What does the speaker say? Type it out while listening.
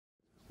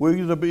We're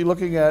going to be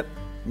looking at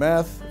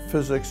math,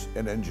 physics,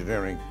 and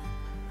engineering.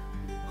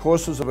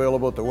 Courses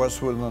available at the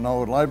Westwood and the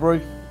Donahue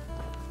Library.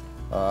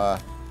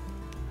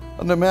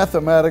 Under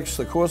mathematics,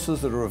 the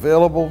courses that are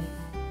available: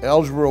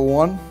 Algebra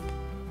 1,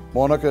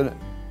 Monica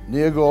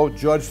Niego,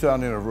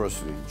 Georgetown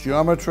University.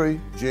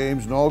 Geometry,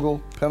 James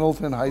Nogle,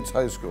 Pendleton Heights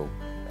High School.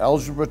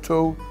 Algebra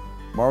 2,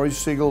 Maurice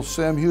Siegel,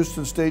 Sam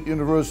Houston State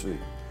University.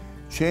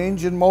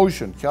 Change in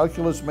Motion,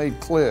 Calculus Made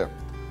Clear,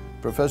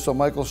 Professor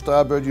Michael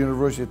Starbird,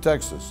 University of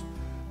Texas.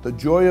 The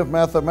Joy of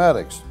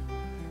Mathematics,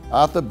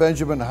 Arthur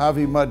Benjamin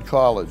Harvey Mudd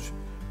College.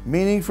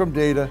 Meaning from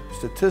Data,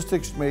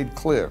 Statistics Made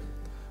Clear,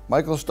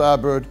 Michael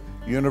Starbird,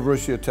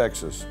 University of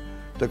Texas.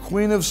 The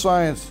Queen of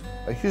Science,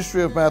 A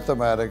History of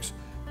Mathematics,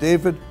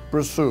 David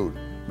Brassoud,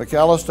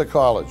 Macalester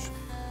College.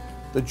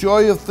 The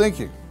Joy of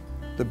Thinking,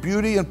 The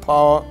Beauty and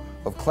Power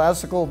of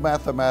Classical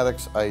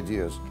Mathematics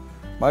Ideas,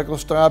 Michael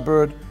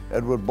Starbird,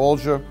 Edward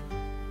Bolger,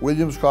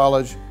 Williams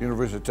College,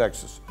 University of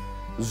Texas.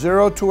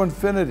 Zero to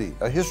Infinity,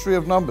 A History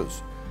of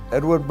Numbers,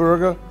 Edward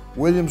Berger,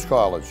 Williams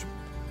College.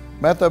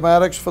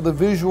 Mathematics for the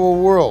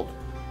Visual World,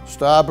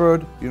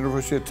 Starbird,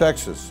 University of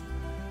Texas.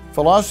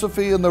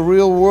 Philosophy in the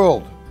Real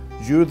World,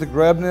 Judith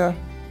Grabner,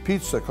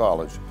 Pizza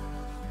College.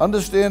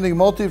 Understanding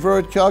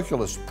Multivariate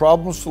Calculus,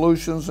 Problem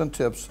Solutions and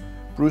Tips,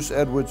 Bruce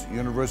Edwards,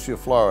 University of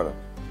Florida.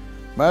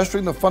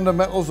 Mastering the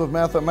Fundamentals of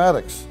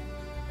Mathematics,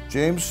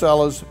 James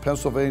Sellers,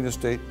 Pennsylvania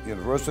State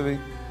University.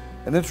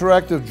 An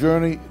Interactive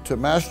Journey to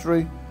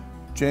Mastery,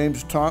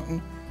 James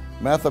Taunton,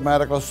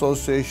 Mathematical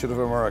Association of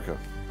America.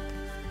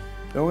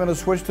 Then we're going to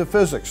switch to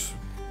physics.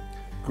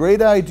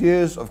 Great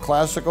Ideas of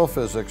Classical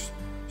Physics,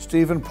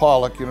 Stephen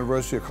Pollack,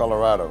 University of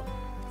Colorado.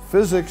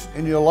 Physics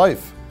in Your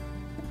Life,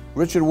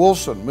 Richard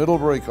Wolfson,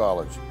 Middlebury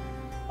College.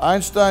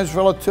 Einstein's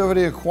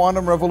Relativity and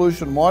Quantum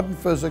Revolution, Modern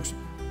Physics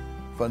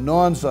for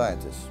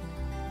Non-Scientists,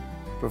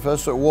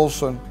 Professor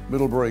Wolfson,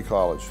 Middlebury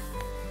College.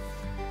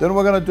 Then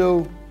we're going to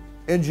do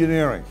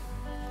engineering.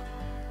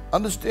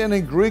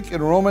 Understanding Greek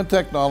and Roman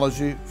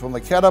Technology from the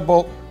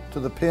Catapult to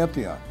the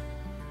Pantheon.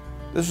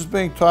 This is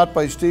being taught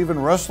by Stephen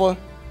Ressler,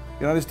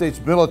 United States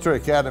Military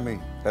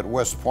Academy at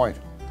West Point.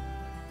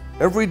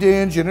 Everyday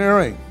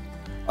Engineering,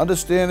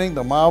 Understanding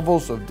the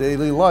Marvels of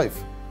Daily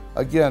Life.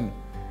 Again,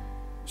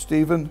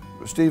 Stephen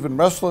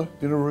Ressler,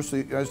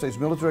 United States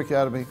Military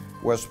Academy,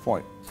 West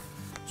Point.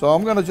 So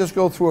I'm going to just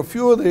go through a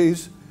few of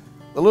these,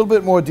 a little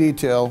bit more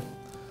detail.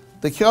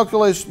 The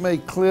Calculus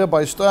Made Clear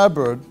by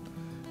Starbird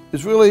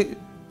is really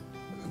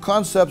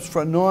concepts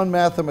for a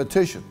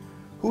non-mathematician.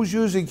 Who's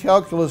using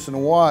calculus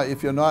and why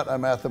if you're not a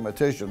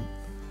mathematician?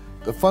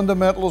 The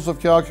Fundamentals of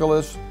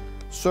Calculus,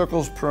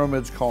 Circles,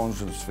 Pyramids,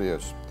 Cones, and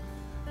Spheres.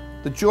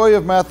 The Joy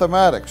of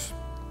Mathematics,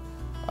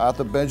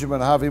 Arthur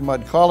Benjamin Harvey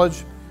Mudd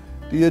College.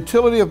 The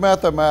Utility of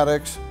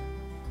Mathematics,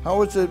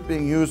 how is it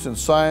being used in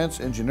science,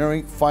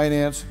 engineering,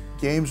 finance,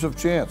 games of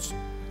chance.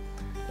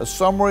 A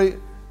summary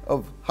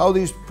of how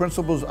these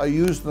principles are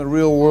used in the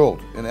real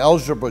world, in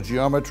algebra,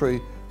 geometry,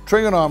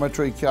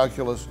 trigonometry,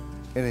 calculus,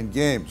 and in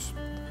games.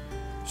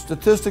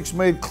 Statistics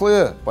Made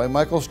Clear by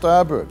Michael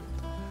Starbird.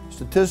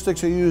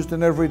 Statistics are used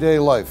in everyday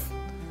life.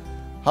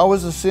 How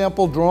is a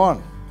sample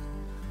drawn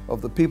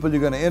of the people you're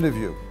going to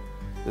interview?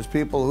 There's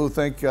people who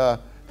think the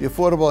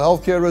affordable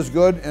health care is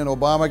good and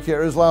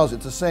Obamacare is lousy.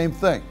 It's the same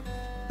thing.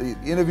 They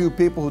interview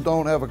people who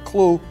don't have a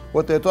clue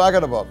what they're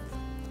talking about.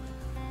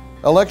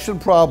 Election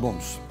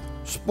problems,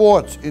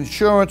 sports,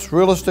 insurance,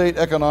 real estate,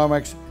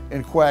 economics,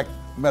 and quack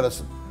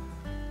medicine.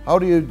 How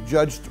do you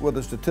judge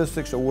whether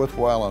statistics are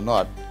worthwhile or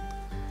not?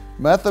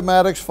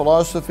 Mathematics,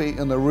 Philosophy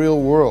in the Real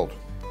World,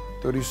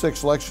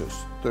 36 lectures,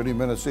 30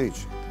 minutes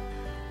each.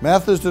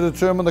 Math is to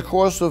determine the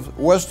course of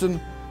Western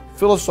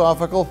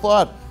philosophical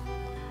thought.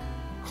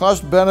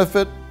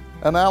 Cost-benefit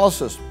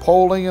analysis,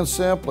 polling and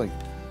sampling.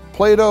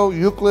 Plato,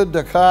 Euclid,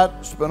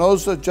 Descartes,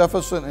 Spinoza,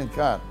 Jefferson, and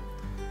Kant.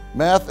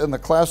 Math in the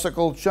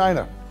Classical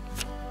China.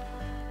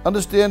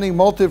 Understanding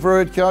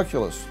Multivariate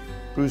Calculus,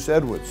 Bruce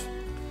Edwards,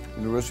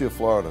 University of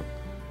Florida.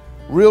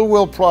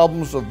 Real-world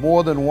problems of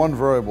more than one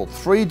variable,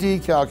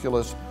 3D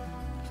calculus,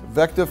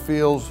 vector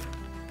fields,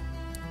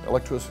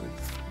 electricity.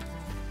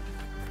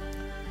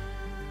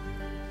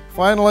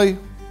 Finally,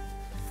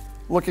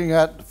 looking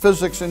at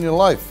physics in your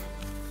life.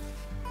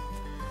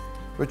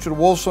 Richard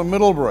Wolfson,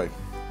 Middlebury.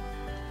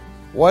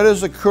 Why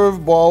does a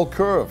curved ball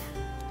curve?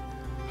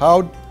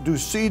 How do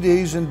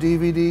CDs and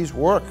DVDs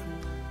work?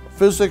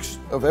 Physics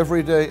of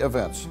everyday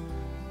events.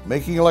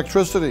 Making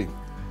electricity.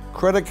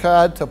 Credit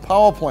card to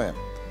power plant.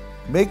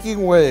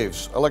 Making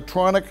waves,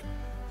 electronic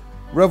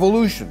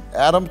revolution,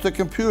 atom to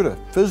computer,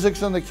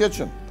 physics in the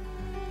kitchen,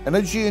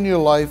 energy in your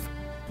life,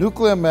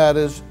 nuclear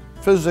matters,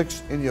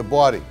 physics in your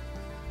body.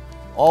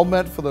 All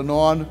meant for the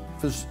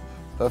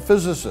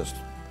non-physicist.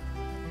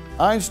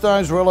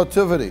 Einstein's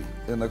relativity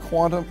in the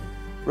quantum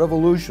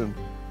revolution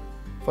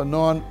for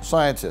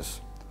non-scientists.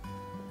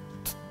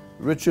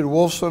 Richard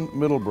Wolfson,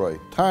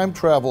 Middlebury. Time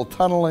travel,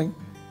 tunneling,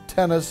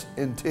 tennis,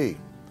 and tea.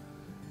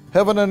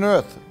 Heaven and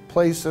earth,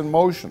 place and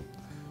motion.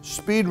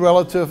 Speed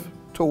relative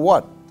to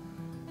what?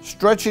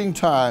 Stretching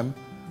time,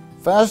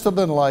 faster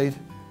than light,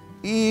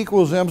 E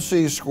equals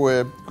mc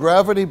squared,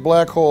 gravity,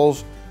 black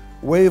holes,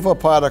 wave or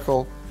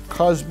particle,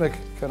 cosmic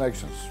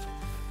connections.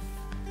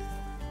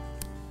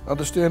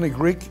 Understanding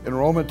Greek and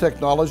Roman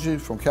technology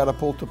from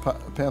Catapult to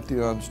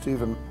Pantheon,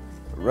 Stephen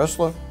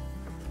Ressler.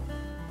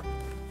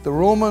 The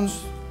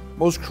Romans,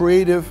 most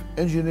creative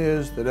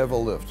engineers that ever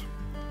lived.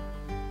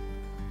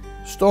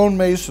 Stone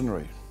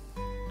masonry,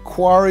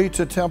 quarry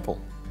to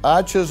temple,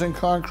 arches and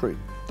concrete,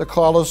 the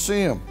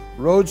Colosseum,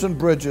 roads and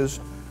bridges,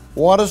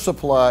 water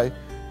supply,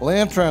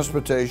 land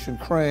transportation,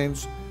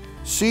 cranes,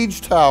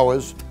 siege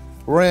towers,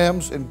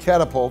 rams and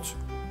catapults,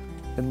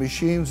 and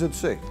machines at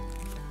sea.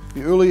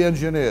 The early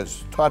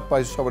engineers, taught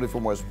by somebody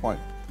from West Point.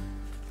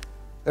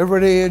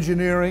 Everyday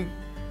engineering,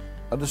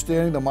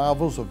 understanding the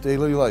marvels of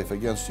daily life,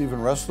 again, Stephen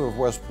Ressler of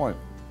West Point.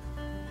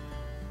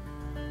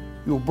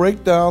 You'll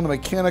break down the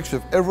mechanics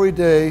of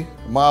everyday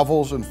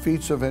marvels and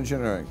feats of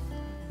engineering.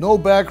 No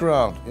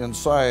background in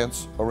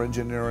science or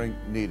engineering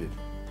needed.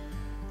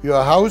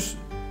 Your house,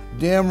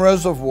 dam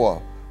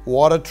reservoir,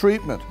 water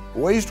treatment,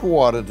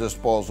 wastewater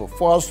disposal,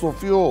 fossil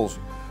fuels,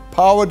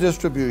 power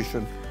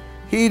distribution,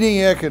 heating,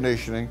 air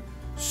conditioning,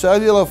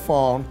 cellular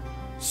phone,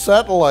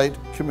 satellite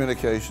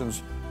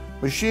communications,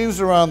 machines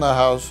around the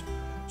house,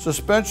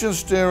 suspension,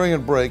 steering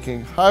and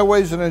braking,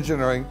 highways and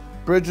engineering,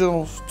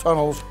 bridges,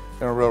 tunnels,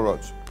 and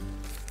railroads.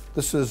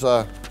 This is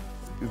a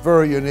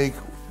very unique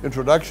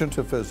introduction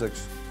to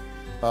physics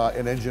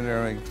and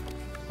engineering,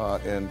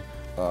 and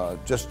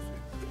just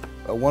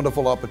a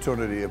wonderful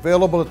opportunity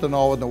available at the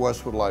Donahue and the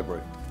Westwood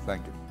Library.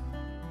 Thank you.